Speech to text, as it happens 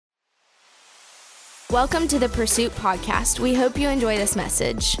Welcome to the Pursuit Podcast. We hope you enjoy this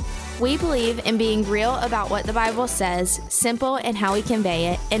message. We believe in being real about what the Bible says, simple in how we convey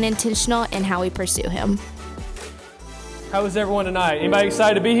it, and intentional in how we pursue Him. How is everyone tonight? Anybody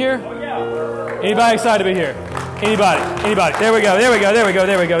excited to be here? Anybody excited to be here? Anybody? There we go.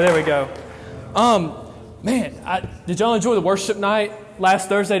 Did y'all enjoy the worship night last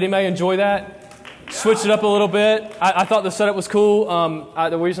Thursday? Did anybody enjoy that? Switched it up a little bit. I thought the setup was cool.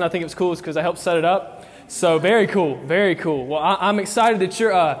 The reason I think it was cool is because I helped set it up. So very cool. Well, I'm excited that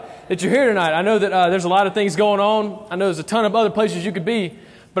you're here tonight. I know that there's a lot of things going on. I know there's a ton of other places you could be,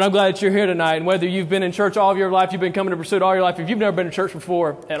 but I'm glad that you're here tonight. And whether you've been in church all of your life, you've been coming to Pursuit all your life, if you've never been to church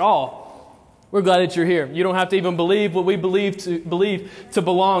before at all, we're glad that you're here. You don't have to even believe what we believe to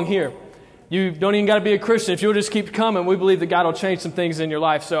belong here. You don't even got to be a Christian. If you'll just keep coming, we believe that God will change some things in your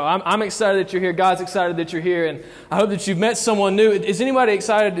life. So I'm excited that you're here. God's excited that you're here. And I hope that you've met someone new. Is anybody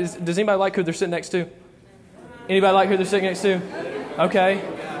excited? Does anybody like who they're sitting next to? Anybody like who they're sitting next to? Okay.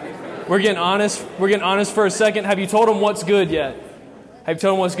 We're getting honest. For a second. Have you told them what's good yet? Have you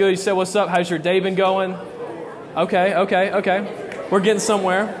told them what's good? You said, what's up? How's your day been going? Okay. We're getting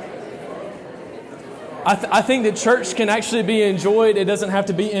somewhere. I think that church can actually be enjoyed. It doesn't have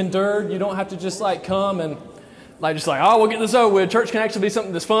to be endured. You don't have to just come and we'll get this over with. Church can actually be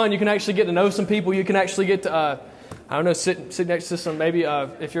something that's fun. You can actually get to know some people. You can actually get to, sit next to some, maybe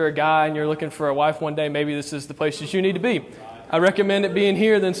if you're a guy and you're looking for a wife one day, maybe this is the place that you need to be. I recommend it being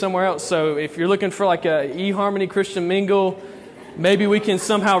here than somewhere else. So if you're looking for like a eHarmony Christian mingle, maybe we can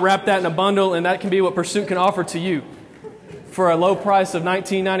somehow wrap that in a bundle, and that can be what Pursuit can offer to you. For a low price of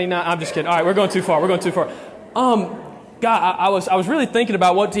 $19.99. I'm just kidding. All right, we're going too far. God, I was really thinking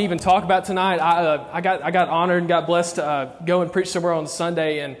about what to even talk about tonight. I got honored and got blessed to go and preach somewhere on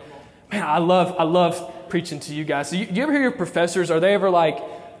Sunday, and man, I love preaching to you guys. So you ever hear your professors? Are they ever like,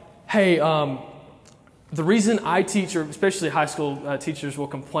 hey, the reason I teach, or especially high school teachers, will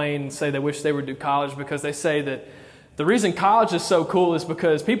complain and say they wish they would do college because they say that the reason college is so cool is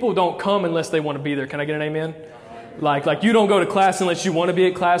because people don't come unless they want to be there. Can I get an amen? Like you don't go to class unless you want to be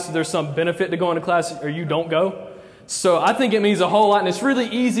at class. There's some benefit to going to class, or you don't go. So I think it means a whole lot, and it's really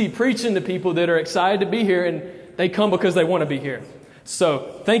easy preaching to people that are excited to be here, and they come because they want to be here.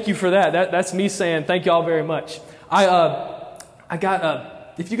 So thank you for that. That's me saying thank you all very much.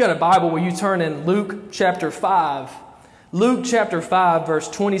 If you got a Bible, will you turn in Luke chapter 5? Luke chapter 5, verse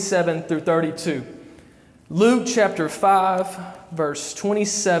 27 through 32. Luke chapter 5, verse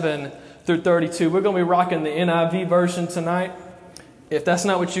 27 through 32. We're going to be rocking the NIV version tonight. If that's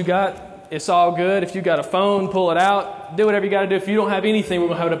not what you got, it's all good. If you got a phone, pull it out. Do whatever you got to do. If you don't have anything, we're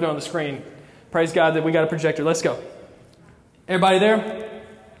going to have it up there on the screen. Praise God that we got a projector. Let's go. Everybody there?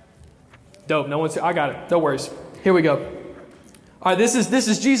 Dope. No one's here. I got it. No worries. Here we go. All right, this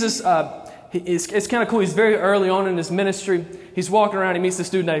is Jesus. It's kind of cool. He's very early on in his ministry. He's walking around. He meets this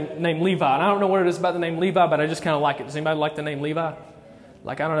dude named Levi. And I don't know what it is about the name Levi, but I just kind of like it. Does anybody like the name Levi?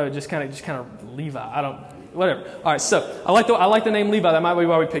 I don't know, just kind of Levi. Whatever. All right, so I like the name Levi. That might be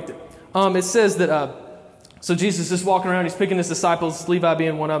why we picked it. It says that, so Jesus is walking around. He's picking his disciples, Levi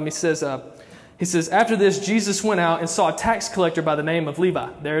being one of them. He says, after this, Jesus went out and saw a tax collector by the name of Levi.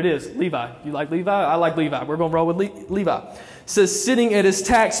 There it is, Levi. You like Levi? I like Levi. We're going to roll with Levi. It says, sitting at his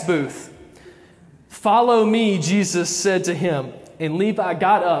tax booth. Follow me, Jesus said to him. And Levi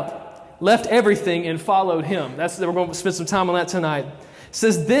got up, left everything, and followed him. We're going to spend some time on that tonight. It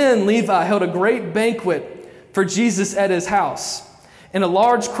says, then Levi held a great banquet for Jesus at his house, and a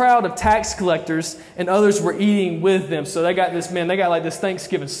large crowd of tax collectors and others were eating with them. So they got this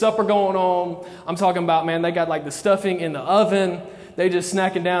Thanksgiving supper going on. I'm talking about, they got like the stuffing in the oven. They just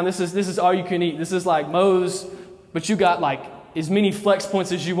snacking down. This is all you can eat. This is like Moe's, but you got like as many flex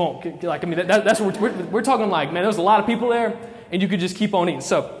points as you want. That's what we're talking like, there's a lot of people there, and you could just keep on eating.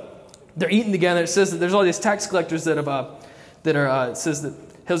 So they're eating together. It says that there's all these tax collectors it says that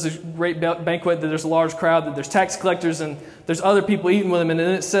has a great banquet, that there's a large crowd, that there's tax collectors, and there's other people eating with them. And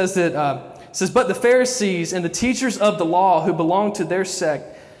then it says that, but the Pharisees and the teachers of the law who belonged to their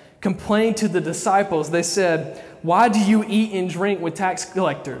sect complained to the disciples. They said, why do you eat and drink with tax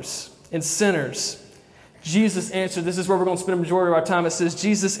collectors and sinners? Jesus answered, this is where we're going to spend a majority of our time. It says,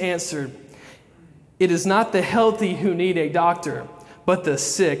 Jesus answered, it is not the healthy who need a doctor, but the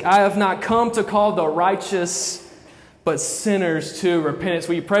sick. I have not come to call the righteous, but sinners to repentance.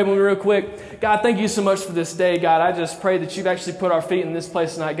 Will you pray with me real quick? God, thank you so much for this day, God. I just pray that you've actually put our feet in this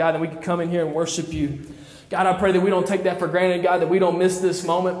place tonight, God, and we can come in here and worship you. God, I pray that we don't take that for granted, God, that we don't miss this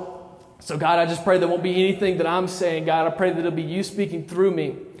moment. So, God, I just pray there won't be anything that I'm saying, God. I pray that it'll be you speaking through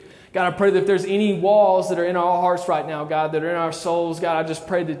me. God, I pray that if there's any walls that are in our hearts right now, God, that are in our souls, God, I just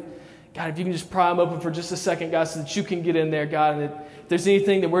pray that God, if you can just pry them open for just a second, God, so that you can get in there, God. And if there's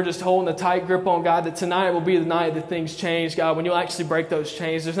anything that we're just holding a tight grip on, God, that tonight will be the night that things change, God, when you'll actually break those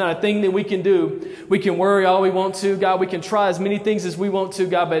chains. There's not a thing that we can do. We can worry all we want to, God. We can try as many things as we want to,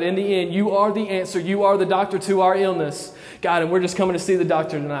 God. But in the end, you are the answer. You are the doctor to our illness, God. And we're just coming to see the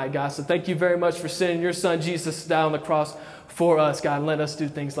doctor tonight, God. So thank you very much for sending your son, Jesus, down on the cross for us, God. And let us do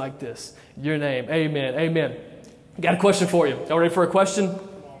things like this. In your name, amen, amen. Got a question for you. Y'all ready for a question?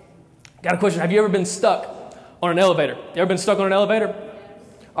 Got a question. Have you ever been stuck on an elevator? You ever been stuck on an elevator?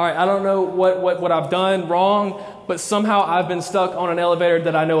 All right, I don't know what I've done wrong, but somehow I've been stuck on an elevator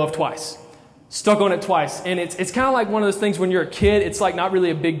that I know of twice. Stuck on it twice. And it's kind of like one of those things when you're a kid, it's like not really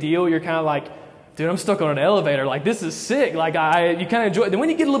a big deal. You're kind of like, dude, I'm stuck on an elevator. Like, this is sick. Like, you kind of enjoy it. Then when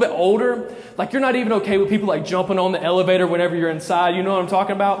you get a little bit older, like, you're not even okay with people, like, jumping on the elevator whenever you're inside. You know what I'm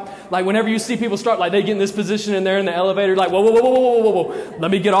talking about? Like, whenever you see people start, like, they get in this position and they're in the elevator, like, whoa, whoa, whoa, whoa, whoa, whoa, whoa.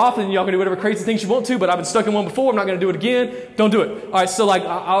 Let me get off, and y'all can do whatever crazy things you want to, but I've been stuck in one before. I'm not going to do it again. Don't do it. All right, so, like,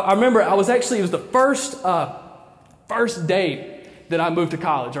 I remember it was the first day that I moved to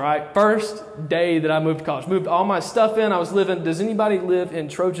college, all right? First day that I moved to college. Moved all my stuff in. Does anybody live in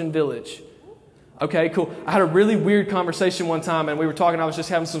Trojan Village? Okay, cool. I had a really weird conversation one time, and we were talking. I was just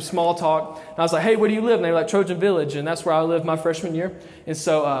having some small talk. And I was like, hey, where do you live? And they were like, Trojan Village. And that's where I lived my freshman year. And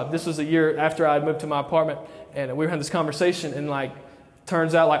so this was a year after I had moved to my apartment. And we were having this conversation. And, like,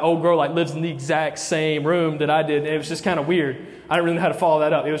 turns out, like, old girl, like, lives in the exact same room that I did. And it was just kind of weird. I didn't really know how to follow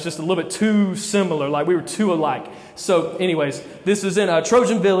that up. It was just a little bit too similar. Like, we were too alike. So anyways, this is in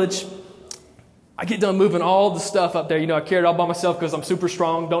Trojan Village. I get done moving all the stuff up there. You know, I carried it all by myself because I'm super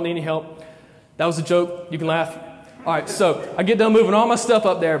strong. Don't need any help. That was a joke. You can laugh. All right, so I get done moving all my stuff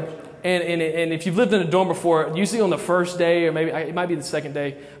up there. And if you've lived in a dorm before, usually on the first day, or maybe it might be the second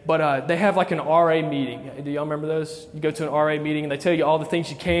day, but they have like an RA meeting. Do y'all remember those? You go to an RA meeting and they tell you all the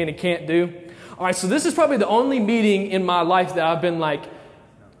things you can and can't do. All right, so this is probably the only meeting in my life that I've been like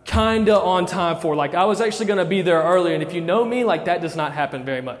kind of on time for. Like, I was actually going to be there earlier. And if you know me, like, that does not happen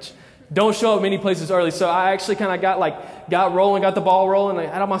very much. Don't show up many places early. So I actually kind of got rolling, got the ball rolling. I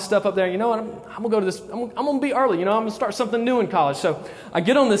had all my stuff up there. You know what? I'm going to go to this. I'm going to be early. You know, I'm going to start something new in college. So I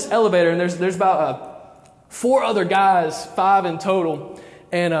get on this elevator, and there's about 4 other guys, 5 in total.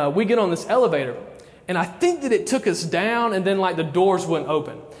 And we get on this elevator. And I think that it took us down, and then, like, the doors wouldn't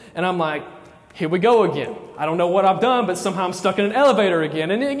open. And I'm like, here we go again. I don't know what I've done, but somehow I'm stuck in an elevator again.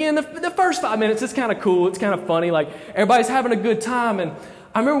 And again, the first 5 minutes, it's kind of cool. It's kind of funny. Like, everybody's having a good time. And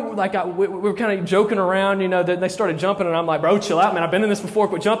I remember, like, we were kind of joking around, you know, that they started jumping, and I'm like, bro, chill out, man. I've been in this before,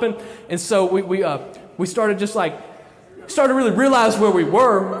 quit jumping. And so we started to really realize where we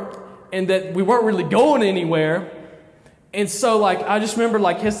were and that we weren't really going anywhere. And so, like, I just remember,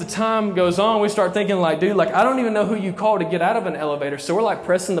 like, as the time goes on, we start thinking, like, dude, like, I don't even know who you call to get out of an elevator. So we're, like,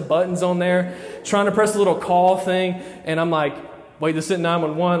 pressing the buttons on there, trying to press the little call thing. And I'm like, wait, this is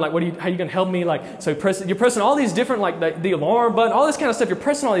 911. Like, how are you going to help me? Like, so you're pressing all these different, like, the alarm button, all this kind of stuff. You're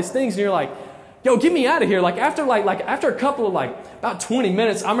pressing all these things, and you're like, yo, get me out of here. Like, after a couple of, like, about 20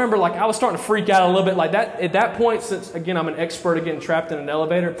 minutes, I remember, like, I was starting to freak out a little bit. Like, that at that point, since, again, I'm an expert at getting trapped in an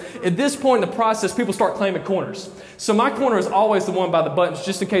elevator, at this point in the process, people start claiming corners. So my corner is always the one by the buttons,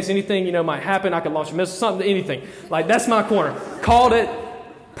 just in case anything, you know, might happen. I could launch a missile, something, anything. Like, that's my corner. Called it.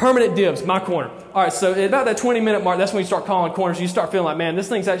 Permanent dibs, my corner. All right, so at about that 20-minute mark, that's when you start calling corners. You start feeling like, man, this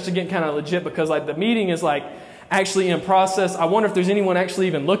thing's actually getting kind of legit because, like, the meeting is, like, actually in process. I wonder if there's anyone actually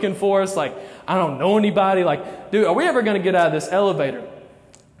even looking for us. Like, I don't know anybody. Like, dude, are we ever going to get out of this elevator?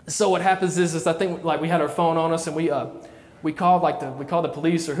 So what happens is I think, like, we had our phone on us, and we called the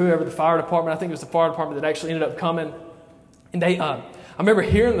police or whoever, the fire department. I think it was the fire department that actually ended up coming. And they, I remember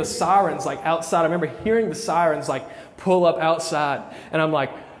hearing the sirens, like, outside. I remember hearing the sirens, like, pull up outside. And I'm like,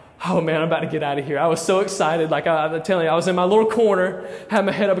 oh, man, I'm about to get out of here. I was so excited. Like, I'm telling you, I was in my little corner, had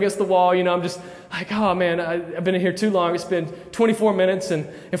my head up against the wall. You know, I'm just like, oh, man, I've been in here too long. It's been 24 minutes and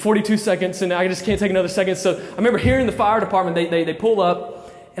 42 seconds, and I just can't take another second. So I remember hearing the fire department. They pull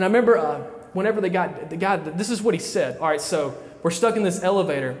up, and I remember whenever they got the guy, this is what he said. All right, so we're stuck in this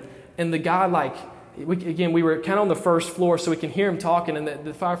elevator, and the guy, like, we were kind of on the first floor, so we can hear him talking, and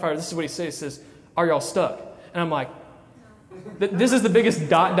the firefighter, this is what he says. He says, are y'all stuck? And I'm like, this is the biggest ...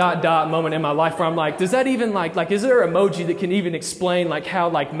 moment in my life where I'm like, does that even, like, is there an emoji that can even explain, like, how,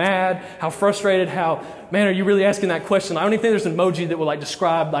 like, mad, how frustrated, how, man, are you really asking that question? I don't even think there's an emoji that will, like,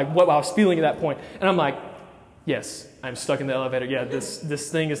 describe, like, what I was feeling at that point. And I'm like, yes, I'm stuck in the elevator. Yeah, this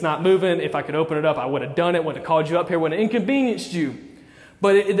thing is not moving. If I could open it up, I would have done it, would have called you up here, would have inconvenienced you.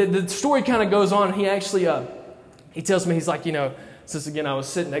 But the story kind of goes on, and he actually, he tells me, he's like, you know, since, again, I was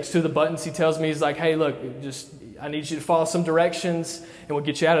sitting next to the buttons, he tells me, he's like, hey, look, I need you to follow some directions and we'll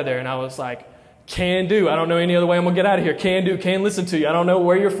get you out of there. And I was like, can do. I don't know any other way I'm going to get out of here. Can do. Can listen to you. I don't know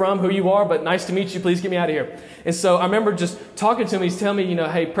where you're from, who you are, but nice to meet you. Please get me out of here. And so I remember just talking to him. He's telling me,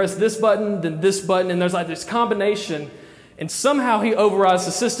 hey, press this button, then this button. And there's like this combination. And somehow he overrides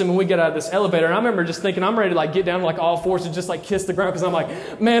the system and we get out of this elevator. And I remember just thinking, I'm ready to get down on all fours and just kiss the ground because I'm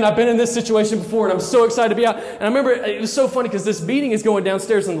like, man, I've been in this situation before and I'm so excited to be out. And I remember it was so funny because this meeting is going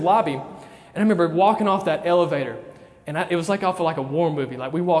downstairs in the lobby. And I remember walking off that elevator and it was off of a war movie.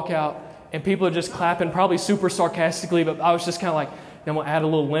 We walk out and people are just clapping, probably super sarcastically, but I was just kind of I'm going to add a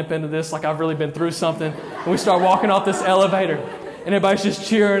little limp into this, I've really been through something. And we start walking off this elevator and everybody's just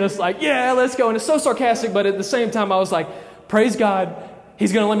cheering. It's yeah, let's go. And it's so sarcastic, but at the same time I was praise God,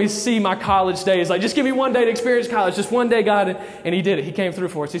 he's going to let me see my college days. Just give me one day to experience college, just one day, God. And he did it. He came through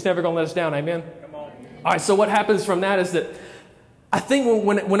for us. He's never going to let us down. Amen? Come on. All right, so what happens from that is that I think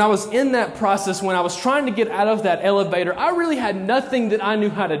when I was in that process, when I was trying to get out of that elevator, I really had nothing that I knew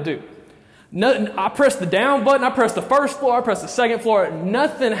how to do. Nothing. I pressed the down button. I pressed the first floor. I pressed the second floor.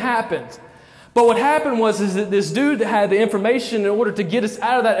 Nothing happened. But what happened was that this dude that had the information in order to get us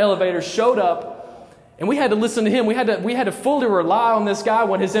out of that elevator showed up, and we had to listen to him. We had to fully rely on this guy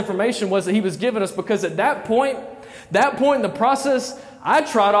when his information was that he was giving us, because at that point in the process, I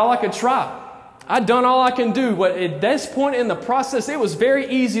tried all I could try. I'd done all I can do. But at this point in the process, it was very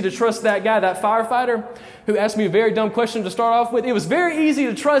easy to trust that guy, that firefighter, who asked me a very dumb question to start off with. It was very easy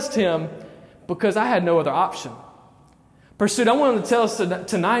to trust him because I had no other option. Pursuit, I wanted to tell us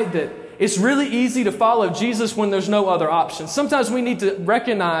tonight that it's really easy to follow Jesus when there's no other option. Sometimes we need to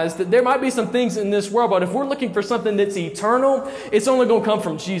recognize that there might be some things in this world, but if we're looking for something that's eternal, it's only going to come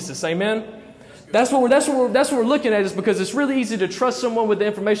from Jesus. Amen? That's what we're looking at, is because it's really easy to trust someone with the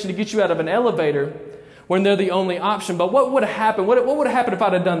information to get you out of an elevator when they're the only option. But what would have happened? What would have happened if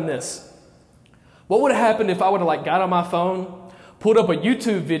I'd have done this? What would have happened if I would have got on my phone, pulled up a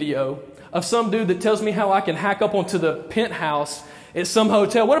YouTube video of some dude that tells me how I can hack up onto the penthouse at some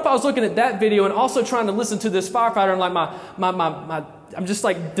hotel? What if I was looking at that video and also trying to listen to this firefighter, and I'm just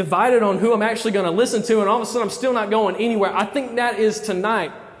divided on who I'm actually going to listen to, and all of a sudden I'm still not going anywhere? I think that is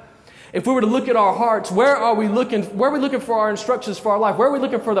tonight. If we were to look at our hearts, where are we looking? Where are we looking for our instructions for our life? Where are we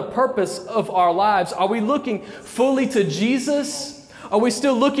looking for the purpose of our lives? Are we looking fully to Jesus? Are we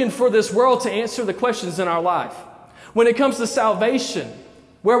still looking for this world to answer the questions in our life? When it comes to salvation,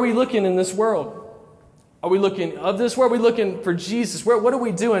 where are we looking in this world? Are we looking of this? Where are we looking for Jesus? What are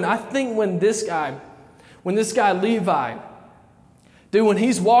we doing? I think when this guy Levi, dude, when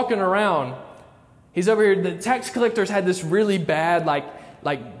he's walking around, he's over here. The tax collectors had this really bad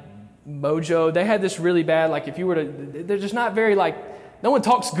mojo. They had this really bad, if you were to, they're just not very no one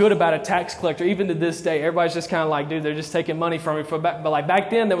talks good about a tax collector, even to this day. Everybody's just kind of dude, they're just taking money from me. But back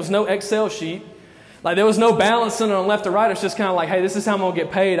then, there was no Excel sheet. There was no balancing on left or right. It's just kind of hey, this is how I'm going to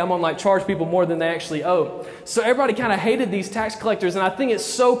get paid. I'm going to charge people more than they actually owe. So everybody kind of hated these tax collectors. And I think it's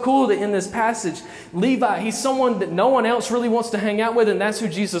so cool that in this passage, Levi, he's someone that no one else really wants to hang out with. And that's who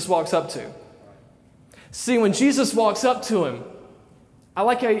Jesus walks up to. See, when Jesus walks up to him, I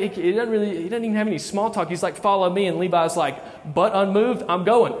like how he doesn't even have any small talk. He's follow me. And Levi's but unmoved, I'm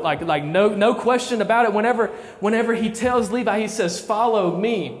going. No question about it. Whenever he tells Levi, he says, follow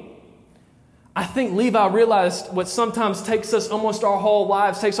me. I think Levi realized what sometimes takes us almost our whole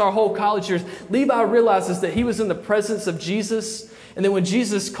lives, takes our whole college years. Levi realizes that he was in the presence of Jesus, and that when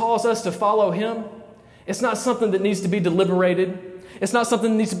Jesus calls us to follow him, it's not something that needs to be deliberated. It's not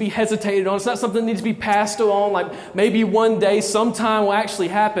something that needs to be hesitated on. It's not something that needs to be passed on, maybe one day, sometime will actually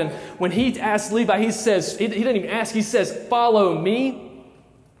happen. When he asks Levi, he says, he doesn't even ask, he says, follow me.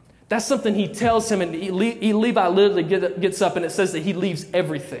 That's something he tells him, and Levi literally gets up, and it says that he leaves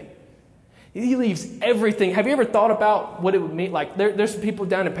everything. He leaves everything. Have you ever thought about what it would mean? There's people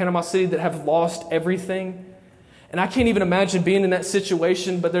down in Panama City that have lost everything. And I can't even imagine being in that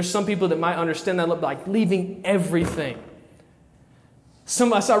situation, but there's some people that might understand that, leaving everything.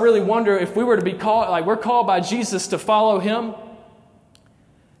 Some of us, I really wonder if we were to be called, we're called by Jesus to follow him.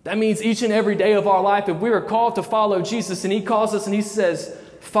 That means each and every day of our life, if we were called to follow Jesus and he calls us and he says,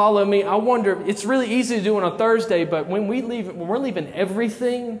 follow me, I wonder, it's really easy to do on a Thursday, but when we're leaving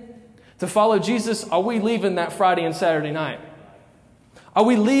everything to follow Jesus, are we leaving that Friday and Saturday night? Are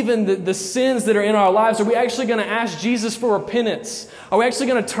we leaving the sins that are in our lives? Are we actually going to ask Jesus for repentance? Are we actually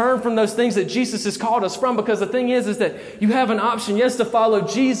going to turn from those things that Jesus has called us from? Because the thing is that you have an option, yes, to follow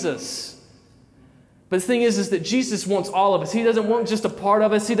Jesus. But the thing is that Jesus wants all of us. He doesn't want just a part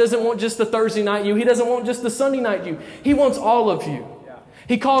of us. He doesn't want just the Thursday night you. He doesn't want just the Sunday night you. He wants all of you. Yeah.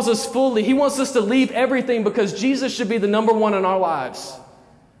 He calls us fully. He wants us to leave everything because Jesus should be the number one in our lives.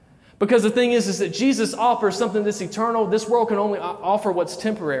 Because the thing is that Jesus offers something that's eternal. This world can only offer what's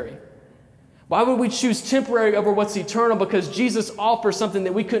temporary. Why would we choose temporary over what's eternal? Because Jesus offers something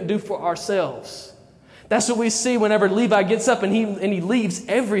that we couldn't do for ourselves. That's what we see whenever Levi gets up and he leaves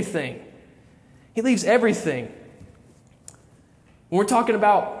everything. He leaves everything. When we're talking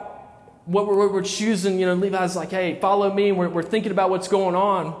about what we're choosing, Levi's like, hey, follow me. And we're thinking about what's going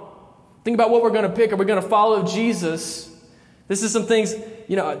on. Think about what we're going to pick. Are we going to follow Jesus? This is some things,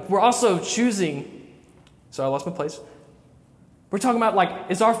 we're also choosing. Sorry, I lost my place. We're talking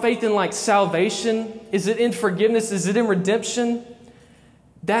about is our faith in salvation? Is it in forgiveness? Is it in redemption?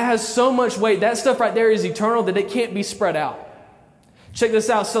 That has so much weight. That stuff right there is eternal that it can't be spread out. Check this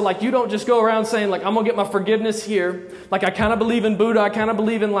out. So you don't just go around saying I'm going to get my forgiveness here. I kind of believe in Buddha. I kind of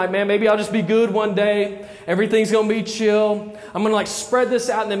believe in maybe I'll just be good one day. Everything's going to be chill. I'm going to spread this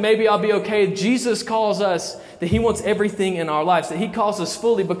out and then maybe I'll be okay. Jesus calls us that he wants everything in our lives, that he calls us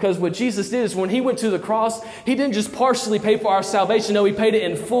fully, because what Jesus did is when he went to the cross, he didn't just partially pay for our salvation. No, he paid it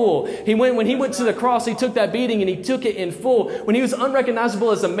in full. When he went to the cross, he took that beating and he took it in full. When he was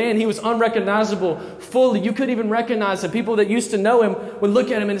unrecognizable as a man, he was unrecognizable fully. You couldn't even recognize him. People that used to know him would look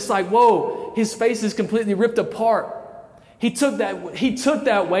at him and it's whoa, his face is completely ripped apart. He took that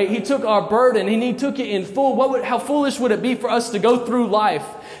weight, he took our burden, and he took it in full. How foolish would it be for us to go through life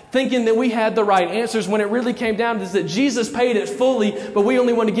thinking that we had the right answers when it really came down to that Jesus paid it fully, but we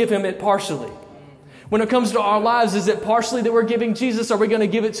only want to give him it partially. When it comes to our lives, is it partially that we're giving Jesus, or are we going to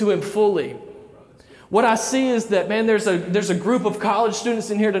give it to him fully? What I see is that, man, there's a group of college students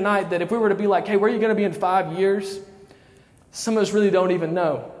in here tonight that if we were to be hey, where are you going to be in 5 years? Some of us really don't even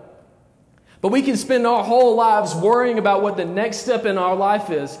know. But we can spend our whole lives worrying about what the next step in our life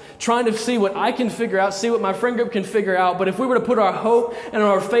is, trying to see what I can figure out, see what my friend group can figure out. But if we were to put our hope and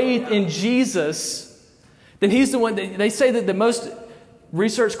our faith in Jesus, then he's the one. They say that the most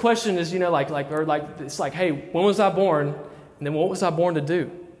research question is, it's hey, when was I born? And then what was I born to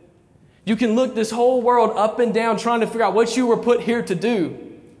do? You can look this whole world up and down trying to figure out what you were put here to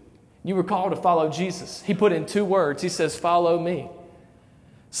do. You were called to follow Jesus. He put it in 2 words. He says, follow me.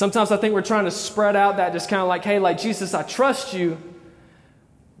 Sometimes I think we're trying to spread out that just kind of hey, Jesus, I trust you,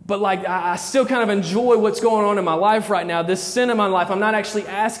 but I still kind of enjoy what's going on in my life right now. This sin in my life, I'm not actually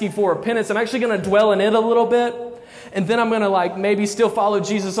asking for repentance. I'm actually going to dwell in it a little bit, and then I'm going to maybe still follow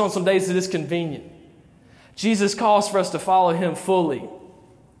Jesus on some days that is convenient. Jesus calls for us to follow him fully.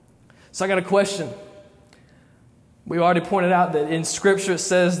 So I got a question. We already pointed out that in Scripture it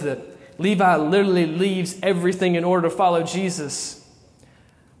says that Levi literally leaves everything in order to follow Jesus.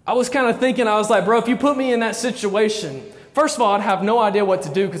 I was kind of thinking, I was bro, if you put me in that situation, first of all, I'd have no idea what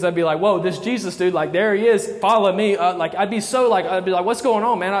to do, because I'd be whoa, this Jesus dude, there he is, follow me. I'd be so I'd be what's going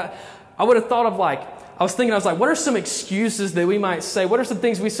on, man? I would have thought of I was thinking, what are some excuses that we might say? What are some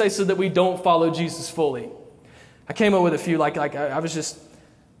things we say so that we don't follow Jesus fully? I came up with a few, I was just,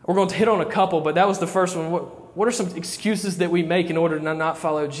 we're going to hit on a couple, but that was the first one. What are some excuses that we make in order to not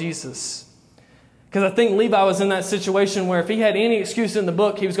follow Jesus? Because I think Levi was in that situation where if he had any excuse in the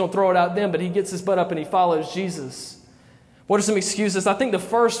book, he was going to throw it out then, but he gets his butt up and he follows Jesus. What are some excuses? I think the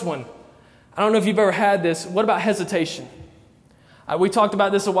first one, I don't know if you've ever had this. What about hesitation? We talked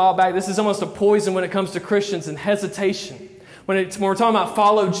about this a while back. This is almost a poison when it comes to Christians, and hesitation. When we're talking about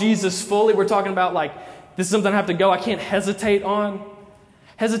follow Jesus fully, we're talking about this is something I have to go, I can't hesitate on.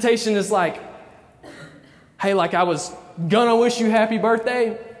 Hesitation is hey, I was going to wish you happy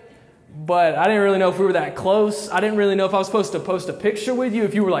birthday, but I didn't really know if we were that close. I didn't really know if I was supposed to post a picture with you,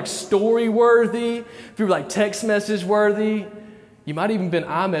 if you were story worthy, if you were text message worthy. You might even been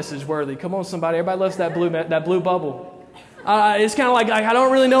iMessage worthy. Come on, somebody. Everybody loves that blue bubble. It's kind of I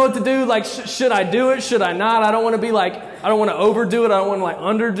don't really know what to do. Should I do it? Should I not? I don't want to be I don't want to overdo it. I don't want to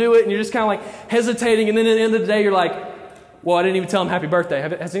underdo it. And you're just kind of hesitating. And then at the end of the day, you're well, I didn't even tell him happy birthday.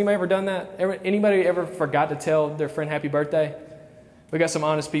 Has anybody ever done that? Anybody ever forgot to tell their friend happy birthday? We got some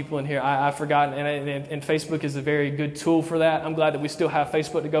honest people in here. I've forgotten, and Facebook is a very good tool for that. I'm glad that we still have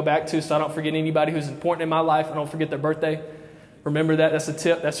Facebook to go back to, so I don't forget anybody who's important in my life. I don't forget their birthday. Remember that. That's a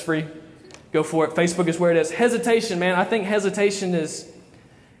tip. That's free. Go for it. Facebook is where it is. Hesitation, man. I think hesitation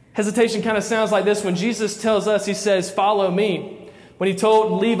kind of sounds like this. When Jesus tells us, he says, follow me. When he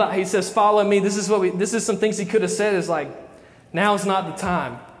told Levi, he says, follow me. This is some things he could have said is now's not the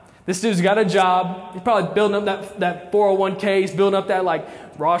time. This dude's got a job. He's probably building up that 401k. He's building up that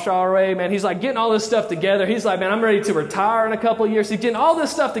Rosh IRA, man. He's getting all this stuff together. He's man, I'm ready to retire in a couple of years. He's getting all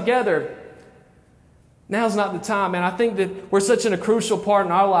this stuff together. Now's not the time, man. I think that we're such in a crucial part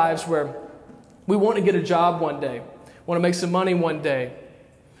in our lives where we want to get a job one day, want to make some money one day.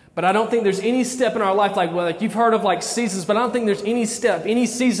 But I don't think there's any step in our life, like you've heard of like seasons, but I don't think there's any step, any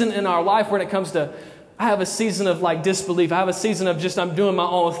season in our life when it comes to, I have a season of like disbelief. I have a season of just, I'm doing my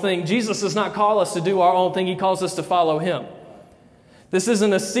own thing. Jesus does not call us to do our own thing. He calls us to follow him. This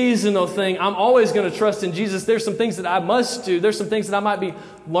isn't a seasonal thing. I'm always going to trust in Jesus. There's some things that I must do. There's some things that I might be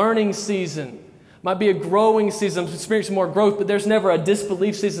learning season. Might be a growing season. I'm experiencing more growth, but there's never a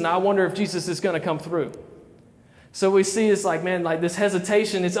disbelief season. I wonder if Jesus is going to come through. So we see it's like, man, like this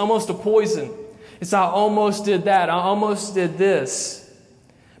hesitation, it's almost a poison. It's I almost did that. I almost did this.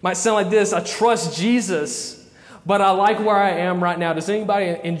 Might sound like this. I trust Jesus, but I like where I am right now. Does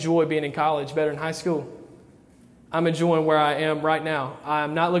anybody enjoy being in college better than high school? I'm enjoying where I am right now.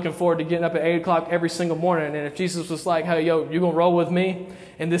 I'm not looking forward to getting up at 8 o'clock every single morning. And if Jesus was like, hey, yo, you're going to roll with me,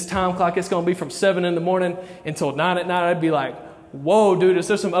 and this time clock, it's going to be from 7 in the morning until 9 at night, I'd be like, whoa, dude, is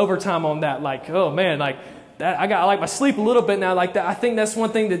there some overtime on that? Like, oh, man, like, that, I like my sleep a little bit now. Like that, I think that's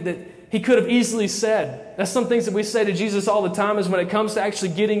one thing that he could have easily said. That's some things that we say to Jesus all the time is when it comes to actually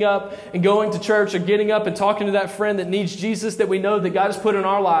getting up and going to church or getting up and talking to that friend that needs Jesus that we know that God has put in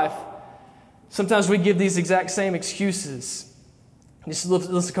our life. Sometimes we give these exact same excuses. Just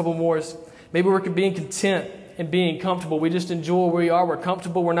list a couple more. Maybe we're being content and being comfortable. We just enjoy where we are. We're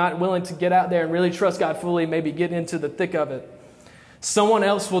comfortable. We're not willing to get out there and really trust God fully, maybe get into the thick of it. Someone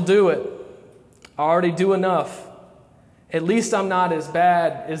else will do it. I already do enough. At least I'm not as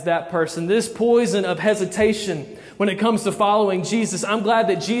bad as that person. This poison of hesitation when it comes to following Jesus. I'm glad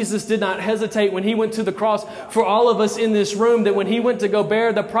that Jesus did not hesitate when he went to the cross for all of us in this room, that when he went to go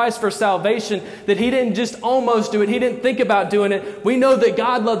bear the price for salvation, that he didn't just almost do it. He didn't think about doing it. We know that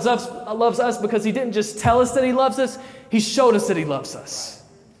God loves us because he didn't just tell us that he loves us. He showed us that he loves us.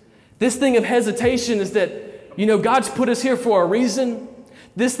 This thing of hesitation is that, God's put us here for a reason.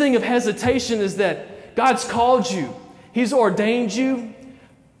 This thing of hesitation is that God's called you. He's ordained you.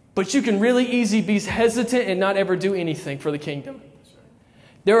 But you can really easily be hesitant and not ever do anything for the kingdom.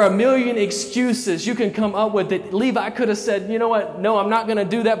 There are a million excuses you can come up with that Levi could have said, you know what? No, I'm not going to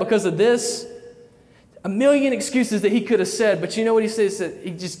do that because of this. A million excuses that he could have said. But you know what he says?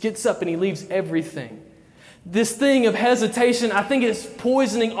 He just gets up and he leaves everything. This thing of hesitation, I think it's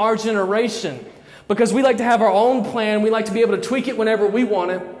poisoning our generation. Because we like to have our own plan. We like to be able to tweak it whenever we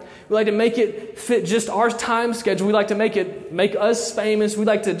want it. We like to make it fit just our time schedule. We like to make us famous. We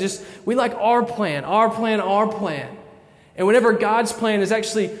like our plan. And whenever God's plan is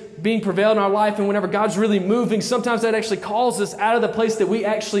actually being prevailed in our life, and whenever God's really moving, sometimes that actually calls us out of the place that we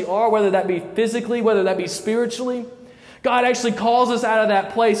actually are, whether that be physically, whether that be spiritually. God actually calls us out of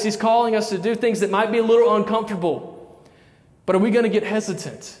that place. He's calling us to do things that might be a little uncomfortable. But are we going to get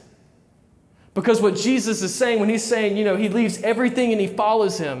hesitant? Because what Jesus is saying when he's saying, he leaves everything and he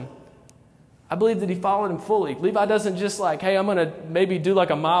follows him, I believe that he followed him fully. Levi doesn't just like, hey, I'm going to maybe do like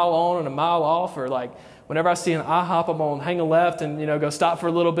a mile on and a mile off, or like whenever I see an IHOP, I'm going to hang a left and, go stop for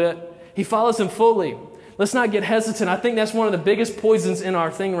a little bit. He follows him fully. Let's not get hesitant. I think that's one of the biggest poisons in our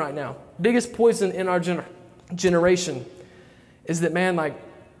thing right now. Biggest poison in our generation is that, man, like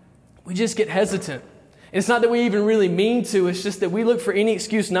we just get hesitant. It's not that we even really mean to. It's just that we look for any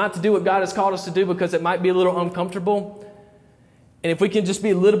excuse not to do what God has called us to do because it might be a little uncomfortable. And if we can just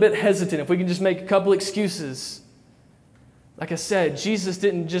be a little bit hesitant, if we can just make a couple excuses. Like I said, Jesus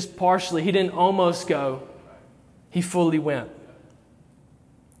didn't just partially, he didn't almost go. He fully went.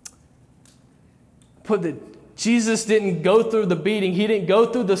 Jesus didn't go through the beating. He didn't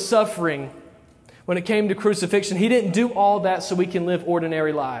go through the suffering when it came to crucifixion. He didn't do all that so we can live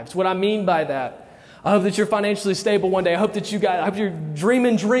ordinary lives. What I mean by that, I hope that you're financially stable one day. I hope you're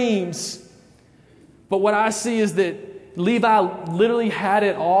dreaming dreams. But what I see is that Levi literally had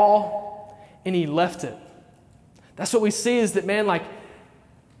it all and he left it. That's what we see is that, man, like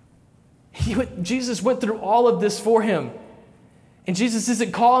Jesus went through all of this for him. And Jesus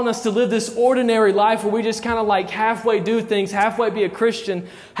isn't calling us to live this ordinary life where we just kind of like halfway do things, halfway be a Christian,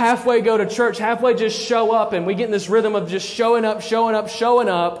 halfway go to church, halfway just show up, and we get in this rhythm of just showing up,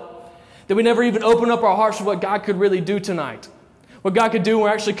 that we never even open up our hearts to what God could really do tonight. What God could do when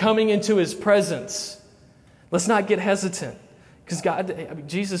we're actually coming into his presence. Let's not get hesitant. Because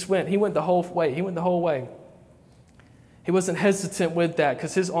Jesus went the whole way. He went the whole way. He wasn't hesitant with that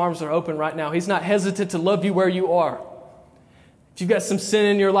because his arms are open right now. He's not hesitant to love you where you are. If you've got some sin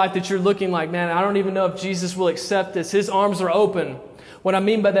in your life that you're looking like, man, I don't even know if Jesus will accept this. His arms are open. What I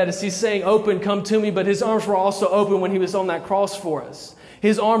mean by that is he's saying, open, come to me, but his arms were also open when he was on that cross for us.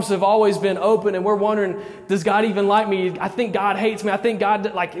 His arms have always been open, and we're wondering, does God even like me? I think God hates me. I think God,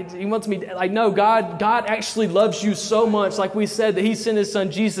 he wants me. No, God actually loves you so much, like we said, that he sent his son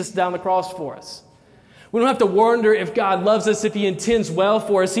Jesus down the cross for us. We don't have to wonder if God loves us, if he intends well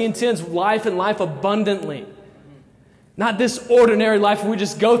for us. He intends life and life abundantly. Not this ordinary life where we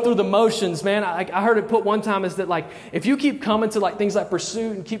just go through the motions, man. I heard it put one time is that like, if you keep coming to like things like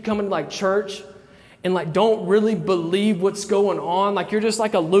Pursuit and keep coming to like church and like don't really believe what's going on, like you're just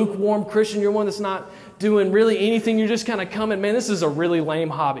like a lukewarm Christian, you're one that's not doing really anything, you're just kind of coming, man, this is a really lame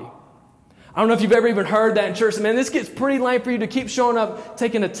hobby. I don't know if you've ever even heard that in church. Man, this gets pretty lame for you to keep showing up,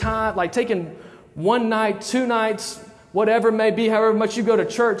 taking a time, like taking one night, 2 nights, whatever it may be, however much you go to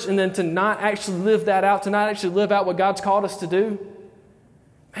church, and then to not actually live that out, to not actually live out what God's called us to do.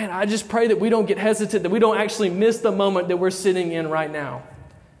 Man, I just pray that we don't get hesitant, that we don't actually miss the moment that we're sitting in right now.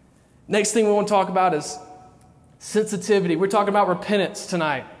 Next thing we want to talk about is sensitivity. We're talking about repentance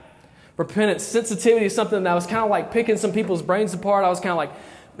tonight. Repentance, sensitivity is something that I was kind of like picking some people's brains apart. I was kind of like,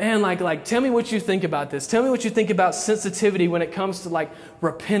 man, like tell me what you think about this. Tell me what you think about sensitivity when it comes to like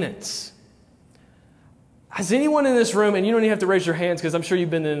repentance. Has anyone in this room, and you don't even have to raise your hands because I'm sure you've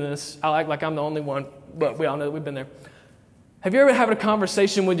been in this. I act like I'm the only one, but we all know that we've been there. Have you ever had a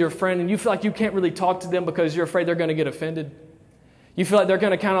conversation with your friend and you feel like you can't really talk to them because you're afraid they're going to get offended? You feel like they're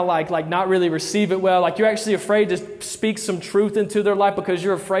going to kind of like not really receive it well. Like you're actually afraid to speak some truth into their life because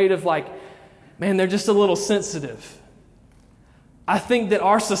you're afraid of like, man, they're just a little sensitive. I think that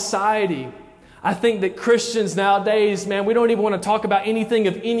our society, I think that Christians nowadays, man, we don't even want to talk about anything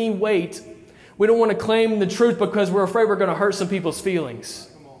of any weight. We don't want to claim the truth because we're afraid we're going to hurt some people's feelings.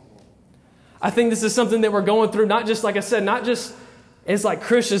 I think this is something that we're going through, not just, like I said, not just as like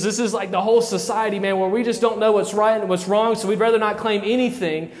Christians. This is like the whole society, man, where we just don't know what's right and what's wrong, so we'd rather not claim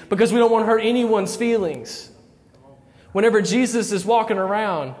anything because we don't want to hurt anyone's feelings. Whenever Jesus is walking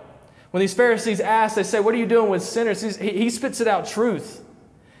around, when these Pharisees ask, they say, what are you doing with sinners? He spits it out truth.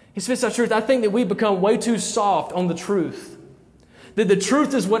 He spits out truth. I think that we become way too soft on the truth. That the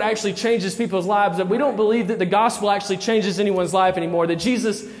truth is what actually changes people's lives. That we don't believe that the gospel actually changes anyone's life anymore. That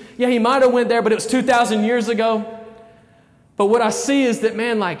Jesus, yeah, he might have went there, but it was 2,000 years ago. But what I see is that,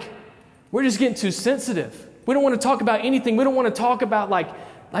 man, like, we're just getting too sensitive. We don't want to talk about anything. We don't want to talk about, like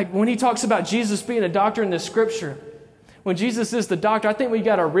when he talks about Jesus being a doctor in the scripture. When Jesus is the doctor, I think we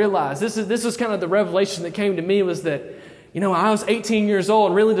got to realize, this is kind of the revelation that came to me was that, you know, I was 18 years old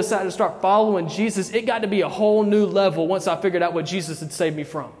and really decided to start following Jesus. It got to be a whole new level once I figured out what Jesus had saved me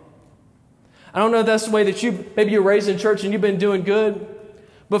from. I don't know if that's the way that maybe you're raised in church and you've been doing good.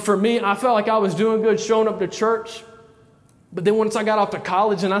 But for me, I felt like I was doing good showing up to church. But then once I got off to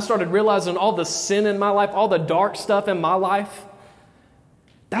college and I started realizing all the sin in my life, all the dark stuff in my life,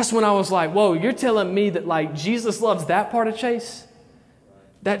 that's when I was like, whoa, you're telling me that like Jesus loves that part of Chase?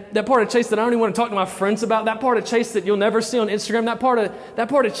 That part of Chase that I don't even want to talk to my friends about, that part of Chase that you'll never see on Instagram, that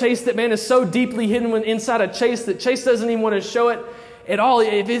part of Chase that, man, is so deeply hidden inside of Chase that Chase doesn't even want to show it at all.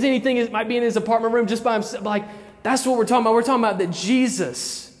 If it's anything, it might be in his apartment room just by himself. Like, that's what we're talking about. We're talking about that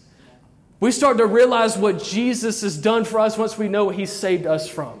Jesus. We start to realize what Jesus has done for us once we know what he saved us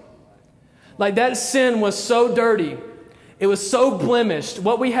from. Like that sin was so dirty. It was so blemished.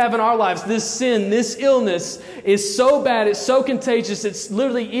 What we have in our lives, this sin, this illness is so bad. It's so contagious. It's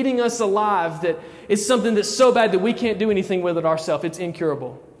literally eating us alive that it's something that's so bad that we can't do anything with it ourselves. It's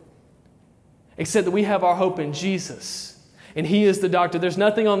incurable. Except that we have our hope in Jesus. And he is the doctor. There's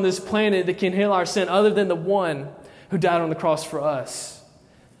nothing on this planet that can heal our sin other than the one who died on the cross for us.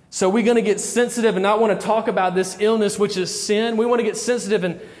 So we're going to get sensitive and not want to talk about this illness, which is sin. We want to get sensitive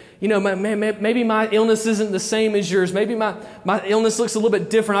and, you know, maybe my illness isn't the same as yours. Maybe my illness looks a little bit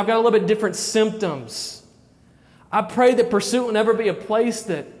different. I've got a little bit different symptoms. I pray that Pursuit will never be a place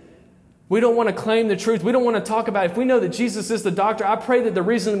that we don't want to claim the truth. We don't want to talk about it. If we know that Jesus is the doctor, I pray that the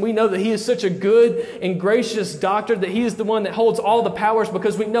reason we know that he is such a good and gracious doctor, that he is the one that holds all the powers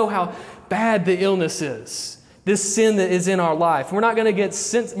because we know how bad the illness is. This sin that is in our life. We're not going to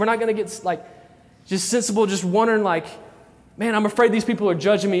get like just sensible, just wondering like, man, I'm afraid these people are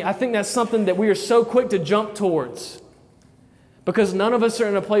judging me. I think that's something that we are so quick to jump towards because none of us are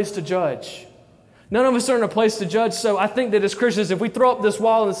in a place to judge. None of us are in a place to judge. So I think that as Christians, if we throw up this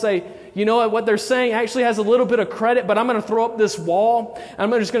wall and say, you know what they're saying actually has a little bit of credit, but I'm going to throw up this wall. And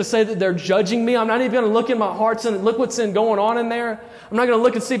I'm just going to say that they're judging me. I'm not even going to look in my hearts and look what's going on in there. I'm not going to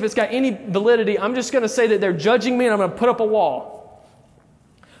look and see if it's got any validity. I'm just going to say that they're judging me and I'm going to put up a wall.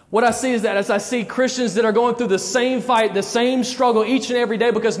 What I see is that as I see Christians that are going through the same fight, the same struggle each and every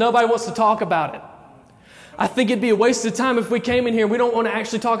day because nobody wants to talk about it. I think it'd be a waste of time if we came in here and we don't want to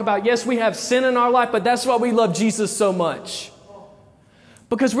actually talk about, yes, we have sin in our life, but that's why we love Jesus so much.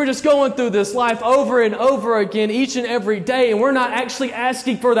 Because we're just going through this life over and over again each and every day, and we're not actually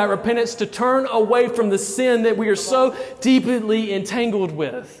asking for that repentance to turn away from the sin that we are so deeply entangled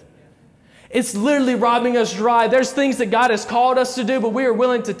with. It's literally robbing us dry. There's things that God has called us to do, but we are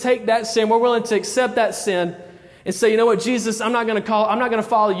willing to take that sin. We're willing to accept that sin and say, you know what, Jesus, I'm not going to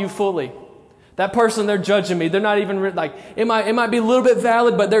follow you fully. That person, they're judging me. They're not even like, it might be a little bit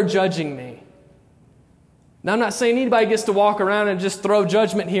valid, but they're judging me. Now, I'm not saying anybody gets to walk around and just throw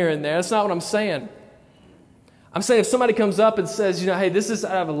judgment here and there. That's not what I'm saying. I'm saying if somebody comes up and says, hey, this is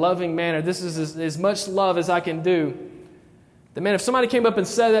out of a loving manner, this is as much love as I can do, then man, if somebody came up and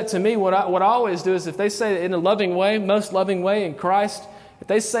said that to me, what I always do is if they say it in a loving way, most loving way in Christ, if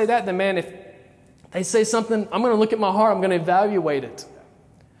they say that, then man, if they say something, I'm going to look at my heart, I'm going to evaluate it.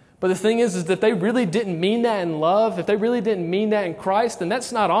 But the thing is that if they really didn't mean that in love, if they really didn't mean that in Christ, then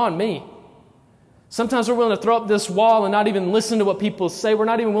that's not on me. Sometimes we're willing to throw up this wall and not even listen to what people say. We're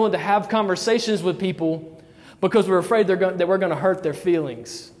not even willing to have conversations with people because we're afraid that we're going to hurt their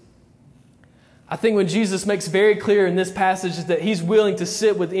feelings. I think when Jesus makes very clear in this passage is that He's willing to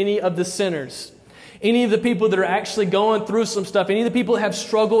sit with any of the sinners, any of the people that are actually going through some stuff, any of the people that have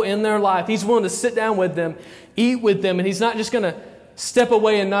struggle in their life. He's willing to sit down with them, eat with them, and He's not just going to step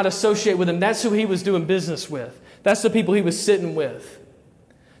away and not associate with them. That's who He was doing business with. That's the people He was sitting with.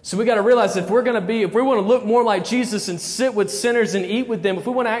 So we got to realize if we want to look more like Jesus and sit with sinners and eat with them, if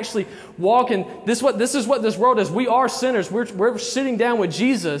we want to actually walk in this is what this world is. We are sinners. We're sitting down with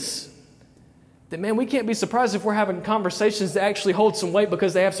Jesus. That, man, we can't be surprised if we're having conversations that actually hold some weight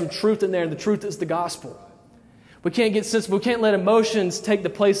because they have some truth in there, and the truth is the gospel. We can't get sensible. We can't let emotions take the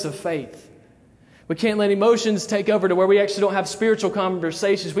place of faith. We can't let emotions take over to where we actually don't have spiritual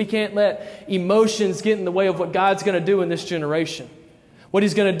conversations. We can't let emotions get in the way of what God's going to do in this generation, what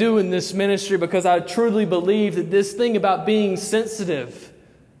He's going to do in this ministry, because I truly believe that this thing about being sensitive,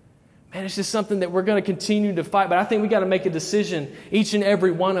 man, it's just something that we're going to continue to fight. But I think we got to make a decision, each and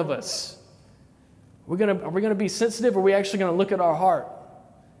every one of us. Are we going to be sensitive, or are we actually going to look at our heart?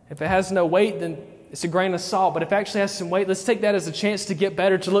 If it has no weight, then it's a grain of salt. But if it actually has some weight, let's take that as a chance to get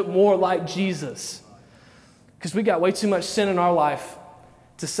better, to look more like Jesus. Because we that way too much sin in our life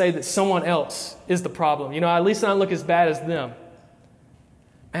to say that someone else is the problem. At least I don't look as bad as them.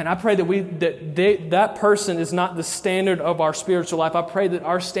 And I pray that person is not the standard of our spiritual life. I pray that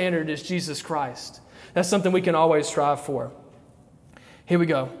our standard is Jesus Christ. That's something we can always strive for. Here we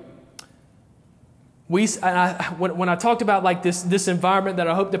go. When I talked about like this environment that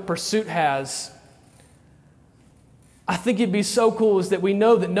I hope that Pursuit has, I think it'd be so cool is that we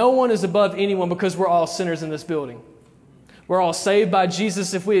know that no one is above anyone because we're all sinners in this building. We're all saved by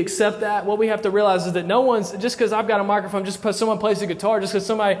Jesus. If we accept that, what we have to realize is that no one's, just because I've got a microphone, just because someone plays a guitar, just because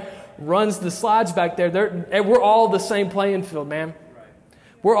somebody runs the slides back there, we're all the same playing field, man.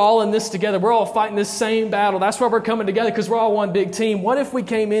 We're all in this together. We're all fighting this same battle. That's why we're coming together, because we're all one big team. What if we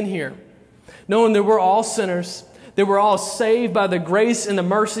came in here knowing that we're all sinners, that we're all saved by the grace and the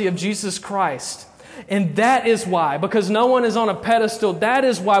mercy of Jesus Christ? And that is why, because no one is on a pedestal, that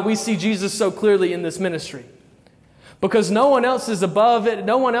is why we see Jesus so clearly in this ministry. Because no one else is above it.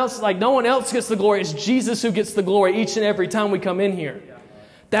 No one else gets the glory. It's Jesus who gets the glory each and every time we come in here.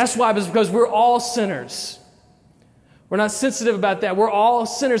 That's why, because we're all sinners. We're not sensitive about that. We're all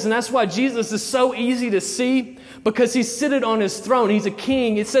sinners. And that's why Jesus is so easy to see, because He's seated on His throne. He's a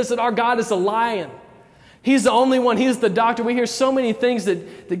king. It says that our God is a lion. He's the only one. He's the doctor. We hear so many things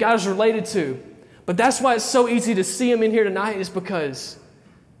that God is related to. But that's why it's so easy to see Him in here tonight, is because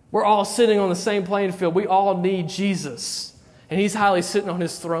we're all sitting on the same playing field. We all need Jesus. And He's highly sitting on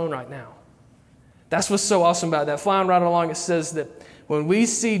His throne right now. That's what's so awesome about that. Flying right along, it says that when we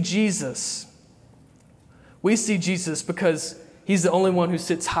see Jesus because He's the only one who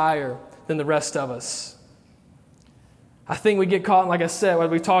sits higher than the rest of us. I think we get caught, like I said, what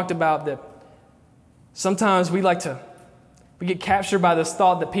we talked about, that sometimes we get captured by this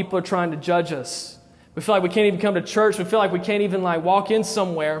thought that people are trying to judge us. We feel like we can't even come to church. We feel like we can't even walk in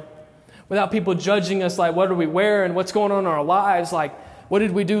somewhere without people judging us, what do we wear and what's going on in our lives, what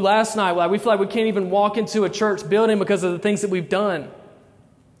did we do last night? We feel like we can't even walk into a church building because of the things that we've done.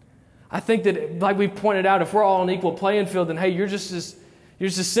 I think that, like we've pointed out, if we're all on an equal playing field, then hey, you're just as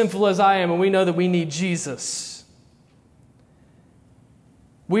sinful as I am, and we know that we need Jesus.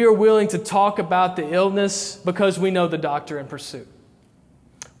 We are willing to talk about the illness because we know the doctor in Pursuit.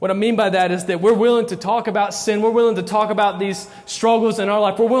 What I mean by that is that we're willing to talk about sin. We're willing to talk about these struggles in our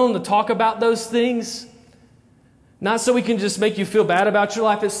life. We're willing to talk about those things. Not so we can just make you feel bad about your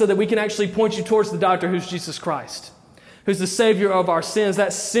life. It's so that we can actually point you towards the doctor, who's Jesus Christ, who's the Savior of our sins.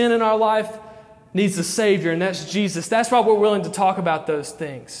 That sin in our life needs a Savior, and that's Jesus. That's why we're willing to talk about those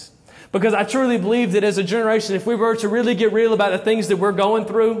things. Because I truly believe that as a generation, if we were to really get real about the things that we're going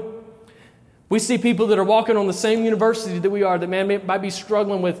through, We see people that are walking on the same university that we are that might be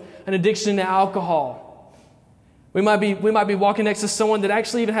struggling with an addiction to alcohol. We might be walking next to someone that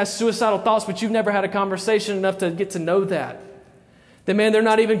actually even has suicidal thoughts, but you've never had a conversation enough to get to know that. That, man, they're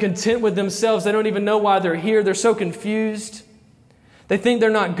not even content with themselves. They don't even know why they're here. They're so confused. They think they're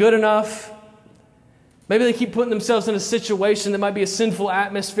not good enough. Maybe they keep putting themselves in a situation that might be a sinful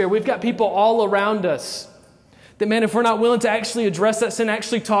atmosphere. We've got people all around us that, man, if we're not willing to actually address that sin,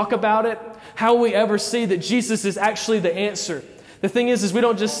 actually talk about it, how will we ever see that Jesus is actually the answer? The thing is we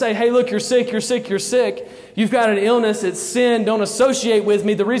don't just say, hey, look, you're sick, you're sick, you're sick. You've got an illness, it's sin, don't associate with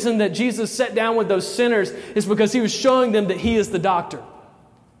me. The reason that Jesus sat down with those sinners is because he was showing them that he is the doctor.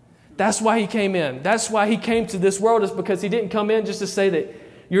 That's why he came in. That's why he came to this world, is because he didn't come in just to say that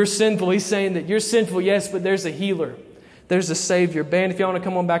you're sinful. He's saying that you're sinful, yes, but there's a healer. There's a Savior. Band, if y'all want to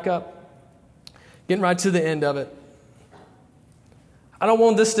come on back up. Getting right to the end of it. I don't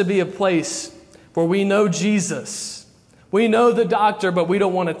want this to be a place where we know Jesus. We know the doctor, but we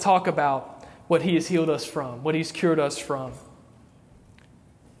don't want to talk about what he has healed us from, what he's cured us from.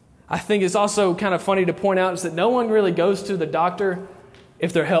 I think it's also kind of funny to point out is that no one really goes to the doctor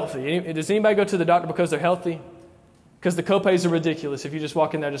if they're healthy. Does anybody go to the doctor because they're healthy? Because the copays are ridiculous. If you just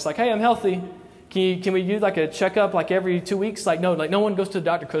walk in there just like, hey, I'm healthy. Can we do like a checkup like every 2 weeks? No one goes to the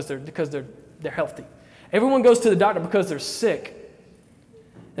doctor because they're healthy. Everyone goes to the doctor because they're sick.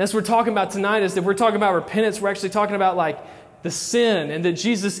 And that's what we're talking about tonight, is that we're talking about repentance. We're actually talking about like the sin, and that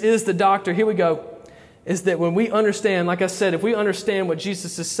Jesus is the doctor. Here we go. Is that when we understand, like I said, if we understand what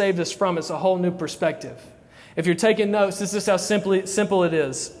Jesus has saved us from, it's a whole new perspective. If you're taking notes, this is how simple it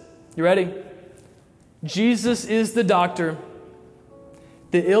is. You ready? Jesus is the doctor.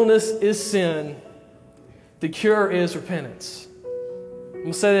 The illness is sin. The cure is repentance. I'm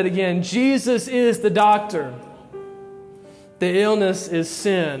going to say that again. Jesus is the doctor. The illness is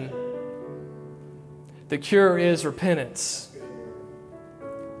sin. The cure is repentance.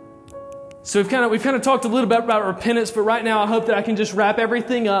 So we've kind of talked a little bit about repentance, but right now I hope that I can just wrap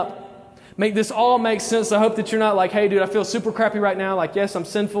everything up, make this all make sense. I hope that you're not like, hey, dude, I feel super crappy right now. Like, yes, I'm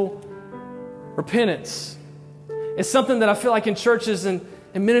sinful. Repentance. It's something that I feel like in churches and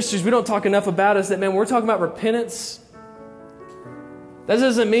in ministries we don't talk enough about, is that, man, when we're talking about repentance, that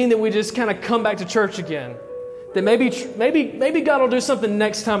doesn't mean that we just kind of come back to church again. That maybe God will do something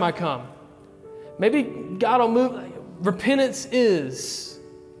next time I come. Maybe God will move. Repentance is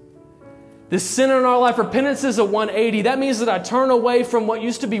the sin in our life. Repentance is a 180. That means that I turn away from what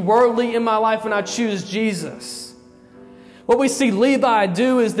used to be worldly in my life and I choose Jesus. What we see Levi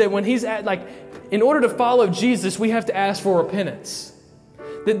do is that when he's in order to follow Jesus, we have to ask for repentance.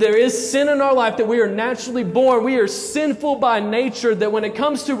 That there is sin in our life, that we are naturally born. We are sinful by nature, that when it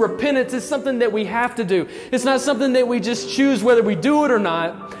comes to repentance, it's something that we have to do. It's not something that we just choose whether we do it or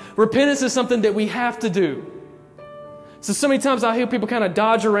not. Repentance is something that we have to do. So many times I hear people kind of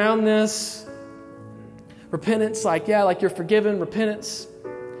dodge around this. Repentance, like you're forgiven, repentance.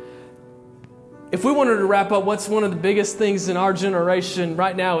 If we wanted to wrap up what's one of the biggest things in our generation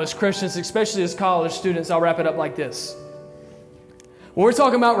right now as Christians, especially as college students, I'll wrap it up like this. When we're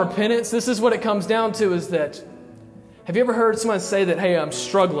talking about repentance, this is what it comes down to, is that, have you ever heard someone say that, hey, I'm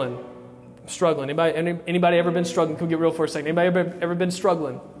struggling? I'm struggling. Anybody ever been struggling? Can we get real for a second? Anybody ever been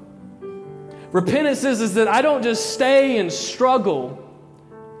struggling? Repentance is that I don't just stay and struggle.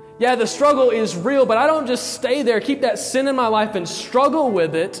 Yeah, the struggle is real, but I don't just stay there, keep that sin in my life and struggle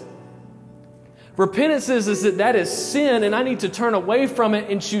with it. Repentance is that is sin, and I need to turn away from it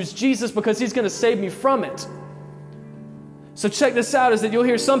and choose Jesus because he's going to save me from it. So check this out, is that you'll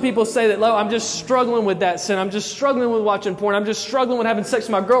hear some people say that, I'm just struggling with that sin. I'm just struggling with watching porn. I'm just struggling with having sex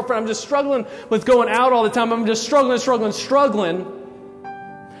with my girlfriend. I'm just struggling with going out all the time. I'm just struggling.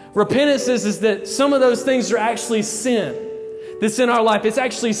 Repentance is that some of those things are actually sin that's in our life. It's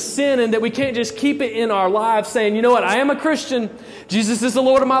actually sin, and that we can't just keep it in our lives saying, you know what, I am a Christian. Jesus is the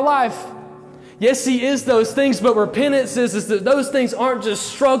Lord of my life. Yes, he is those things, but repentance is that those things aren't just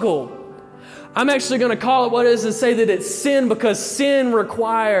struggle. I'm actually going to call it what it is and say that it's sin, because sin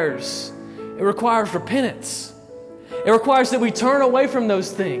requires repentance. It requires that we turn away from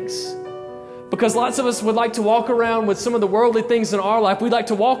those things. Because lots of us would like to walk around with some of the worldly things in our life. We'd like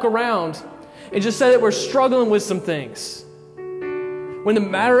to walk around and just say that we're struggling with some things, when the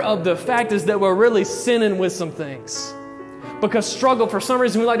matter of the fact is that we're really sinning with some things. Because struggle, for some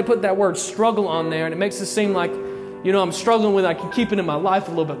reason, we like to put that word struggle on there, and it makes it seem like, I'm struggling with it. I can keep it in my life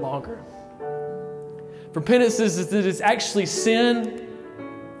a little bit longer. Repentance is that it's actually sin,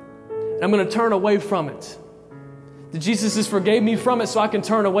 and I'm going to turn away from it. That Jesus has forgave me from it so I can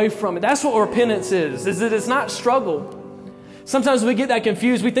turn away from it. That's what repentance is that it's not struggle. Sometimes we get that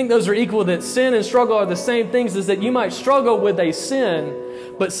confused. We think those are equal, that sin and struggle are the same things, is that you might struggle with a sin,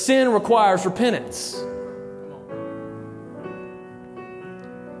 but sin requires repentance.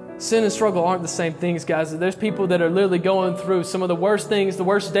 Sin and struggle aren't the same things, guys. There's people that are literally going through some of the worst things, the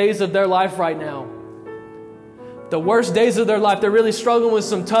worst days of their life right now. The worst days of their life. They're really struggling with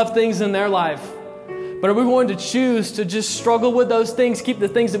some tough things in their life. But are we going to choose to just struggle with those things, keep the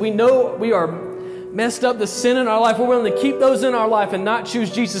things that we know we are messed up, the sin in our life, we're willing to keep those in our life and not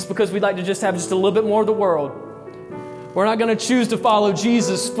choose Jesus because we'd like to just have just a little bit more of the world? We're not going to choose to follow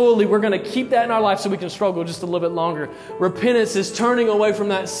Jesus fully. We're going to keep that in our life so we can struggle just a little bit longer. Repentance is turning away from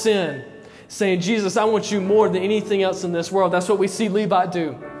that sin, saying, Jesus, I want you more than anything else in this world. That's what we see Levi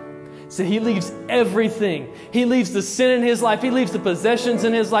do. So he leaves everything. He leaves the sin in his life. He leaves the possessions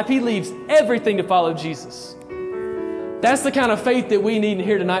in his life. He leaves everything to follow Jesus. That's the kind of faith that we need in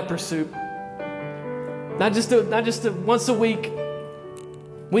Here Tonight Pursuit. Not just once a week.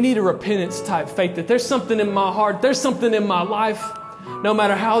 We need a repentance type faith, that there's something in my heart, there's something in my life, no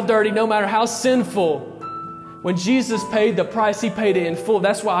matter how dirty, no matter how sinful. When Jesus paid the price, he paid it in full.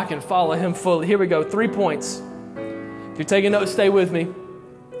 That's why I can follow him fully. Here we go, 3 points. If you're taking notes, stay with me.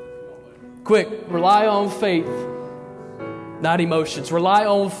 Quick, rely on faith, not emotions. Rely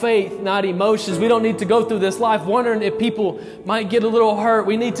on faith, not emotions. We don't need to go through this life wondering if people might get a little hurt.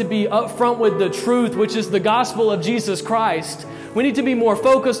 We need to be upfront with the truth, which is the gospel of Jesus Christ. We need to be more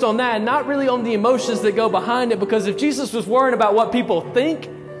focused on that and not really on the emotions that go behind it, because if Jesus was worrying about what people think,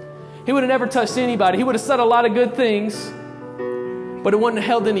 he would have never touched anybody. He would have said a lot of good things, but it wouldn't have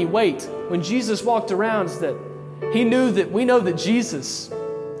held any weight. When Jesus walked around, it's that he knew that we know that Jesus,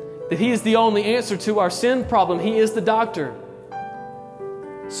 that he is the only answer to our sin problem. He is the doctor.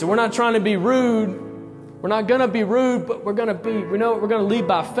 So we're not trying to be rude. We're not going to be rude, but we're going to lead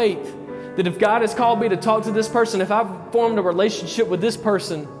by faith. That if God has called me to talk to this person, if I've formed a relationship with this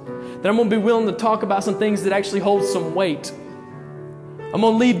person, then I'm going to be willing to talk about some things that actually hold some weight. I'm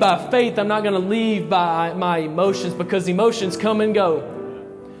going to lead by faith. I'm not going to lead by my emotions, because emotions come and go.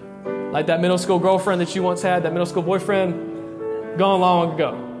 Like that middle school girlfriend that you once had, that middle school boyfriend, gone long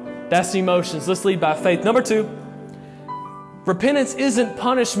ago. That's emotions. Let's lead by faith. Number 2, repentance isn't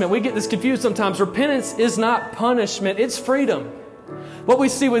punishment. We get this confused sometimes. Repentance is not punishment. It's freedom. What we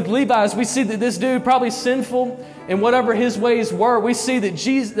see with Levi is we see that this dude, probably sinful in whatever his ways were, we see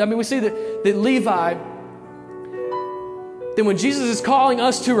that Levi, then when Jesus is calling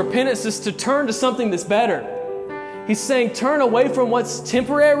us to repentance, is to turn to something that's better. He's saying turn away from what's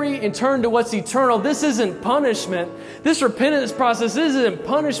temporary and turn to what's eternal. This isn't punishment. This repentance process isn't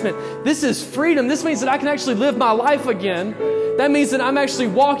punishment. This is freedom. This means that I can actually live my life again. That means that I'm actually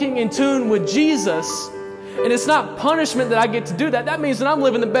walking in tune with Jesus. And it's not punishment that I get to do that. That means that I'm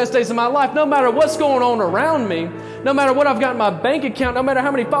living the best days of my life, no matter what's going on around me, no matter what I've got in my bank account, no matter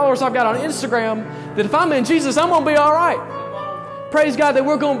how many followers I've got on Instagram, that if I'm in Jesus, I'm going to be all right. Praise God that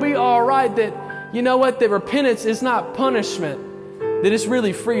we're going to be all right, that, you know what, that repentance is not punishment, that it's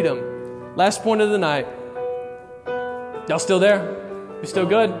really freedom. Last point of the night. Y'all still there? You still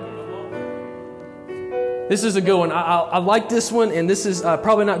good? This is a good one. I like this one, and this is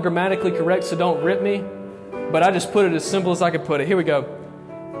probably not grammatically correct, so don't rip me. But I just put it as simple as I could put it. Here we go.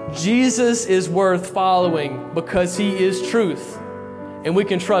 Jesus is worth following because he is truth. And we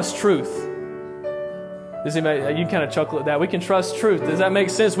can trust truth. You can kind of chuckle at that. We can trust truth. Does that make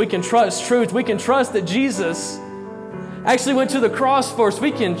sense? We can trust truth. We can trust that Jesus actually went to the cross for us.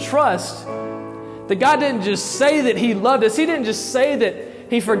 We can trust that God didn't just say that he loved us. He didn't just say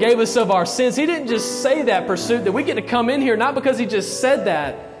that he forgave us of our sins. He didn't just say that, Pursuit, that we get to come in here not because he just said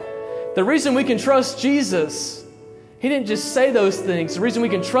that. The reason we can trust Jesus, he didn't just say those things. The reason we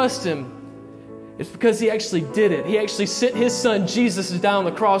can trust him is because he actually did it. He actually sent his son Jesus to die on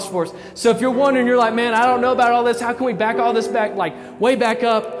the cross for us. So if you're wondering, you're like, man, I don't know about all this. How can we back all this back, like way back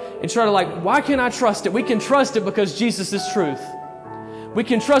up and try to why can't I trust it? We can trust it because Jesus is truth. We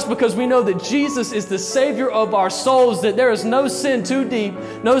can trust because we know that Jesus is the Savior of our souls, that there is no sin too deep,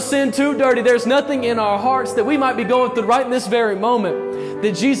 no sin too dirty. There's nothing in our hearts that we might be going through right in this very moment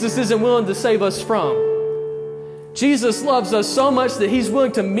that Jesus isn't willing to save us from. Jesus loves us so much that he's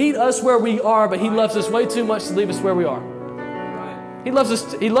willing to meet us where we are, but he loves us way too much to leave us where we are. He loves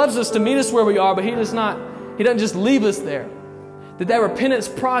us to meet us where we are, but he doesn't just leave us there. That repentance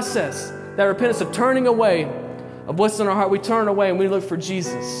process, that repentance of turning away of what's in our heart, we turn away and we look for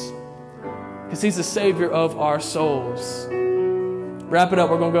Jesus because he's the Savior of our souls. Wrap it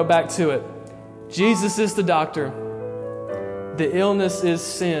up. We're going to go back to it. Jesus is the doctor. The illness is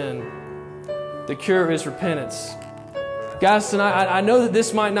sin. The cure is repentance. Guys, tonight, I know that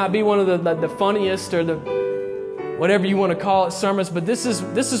this might not be one of the funniest or whatever you want to call it, sermons, but this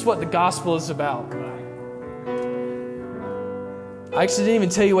is what the gospel is about. I actually didn't even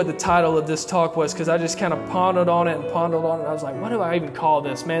tell you what the title of this talk was because I just kind of pondered on it. I was like, what do I even call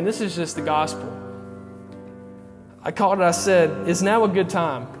this? Man, this is just the gospel. I called it, I said, is now a good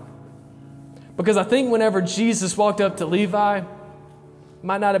time? Because I think whenever Jesus walked up to Levi, it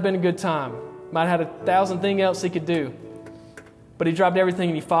might not have been a good time. Might have had 1,000 things else he could do. But he dropped everything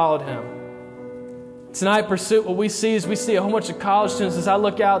and he followed him. Tonight, Pursuit, what we see is we see a whole bunch of college students. As I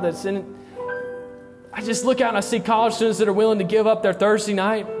look out, I just look out and I see college students that are willing to give up their Thursday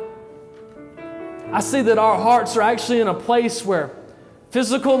night. I see that our hearts are actually in a place where,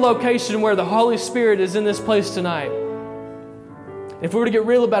 physical location where the Holy Spirit is in this place tonight. If we were to get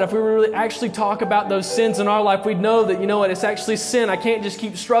real about it, if we were to really actually talk about those sins in our life, we'd know that, you know what, it's actually sin. I can't just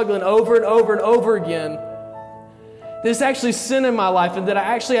keep struggling over and over and over again. There's actually sin in my life and that I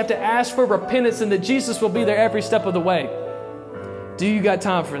actually have to ask for repentance and that Jesus will be there every step of the way. Do you got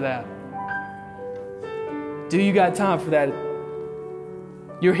time for that? Do you got time for that?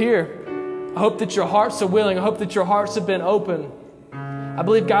 You're here. I hope that your hearts are willing. I hope that your hearts have been open. I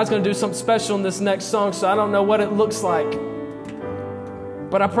believe God's going to do something special in this next song, so I don't know what it looks like.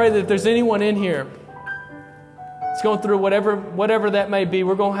 But I pray that if there's anyone in here that's going through whatever that may be,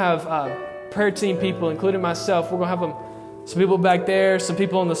 we're going to have prayer team people, including myself. We're going to have some people back there, some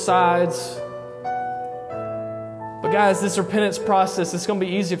people on the sides. But guys, this repentance process, it's going to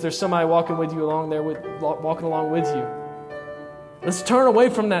be easy if there's somebody walking with you along with you. Let's turn away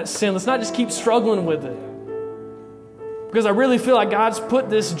from that sin. Let's not just keep struggling with it. Because I really feel like God's put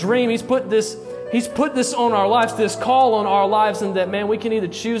this dream, He's put this on our lives, this call on our lives, and that, man, we can either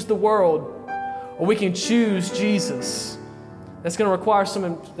choose the world or we can choose Jesus. That's going to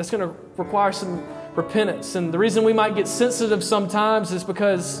require some repentance. And the reason we might get sensitive sometimes is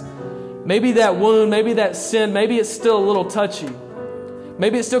because maybe that wound, maybe that sin, maybe it's still a little touchy.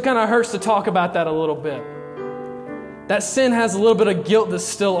 Maybe it still kind of hurts to talk about that a little bit. That sin has a little bit of guilt that's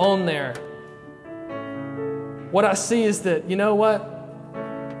still on there. What I see is that, you know what?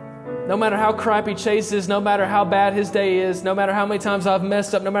 No matter how crappy Chase is, no matter how bad his day is, no matter how many times I've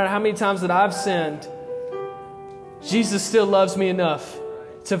messed up, no matter how many times that I've sinned, Jesus still loves me enough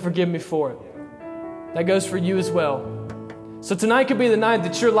to forgive me for it. That goes for you as well. So tonight could be the night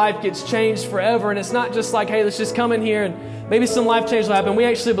that your life gets changed forever. And it's not just like, hey, let's just come in here and maybe some life change will happen. We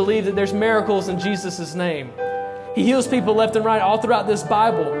actually believe that there's miracles in Jesus' name. He heals people left and right all throughout this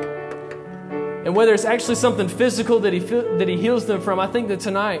Bible. And whether it's actually something physical that he heals them from, I think that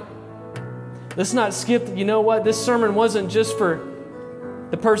tonight, let's not skip, you know what? This sermon wasn't just for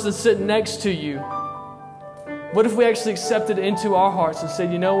the person sitting next to you. What if we actually accepted it into our hearts and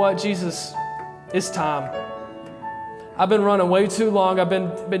said, you know what, Jesus, it's time. I've been running way too long. I've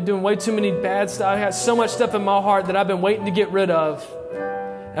been doing way too many bad stuff. I got so much stuff in my heart that I've been waiting to get rid of.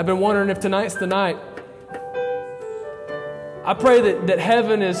 I've been wondering if tonight's the night. I pray that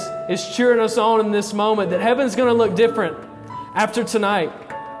heaven is cheering us on in this moment, that heaven's going to look different after tonight.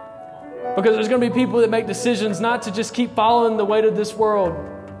 Because there's going to be people that make decisions not to just keep following the weight of this world,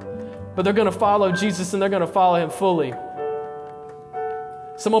 but they're going to follow Jesus and they're going to follow Him fully.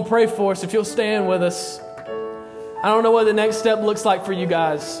 Someone pray for us if you'll stand with us. I don't know what the next step looks like for you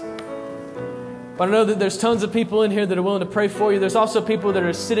guys, but I know that there's tons of people in here that are willing to pray for you. There's also people that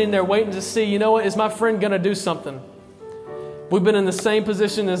are sitting there waiting to see, you know what, is my friend going to do something? We've been in the same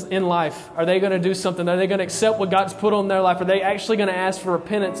position as in life. Are they going to do something? Are they going to accept what God's put on their life? Are they actually going to ask for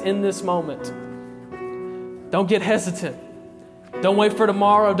repentance in this moment? Don't get hesitant. Don't wait for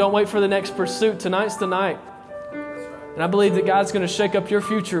tomorrow. Don't wait for the next pursuit. Tonight's the night. And I believe that God's going to shake up your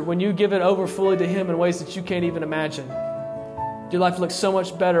future when you give it over fully to Him in ways that you can't even imagine. Your life looks so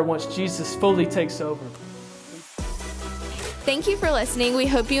much better once Jesus fully takes over. Thank you for listening. We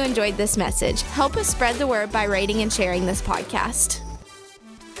hope you enjoyed this message. Help us spread the word by rating and sharing this podcast.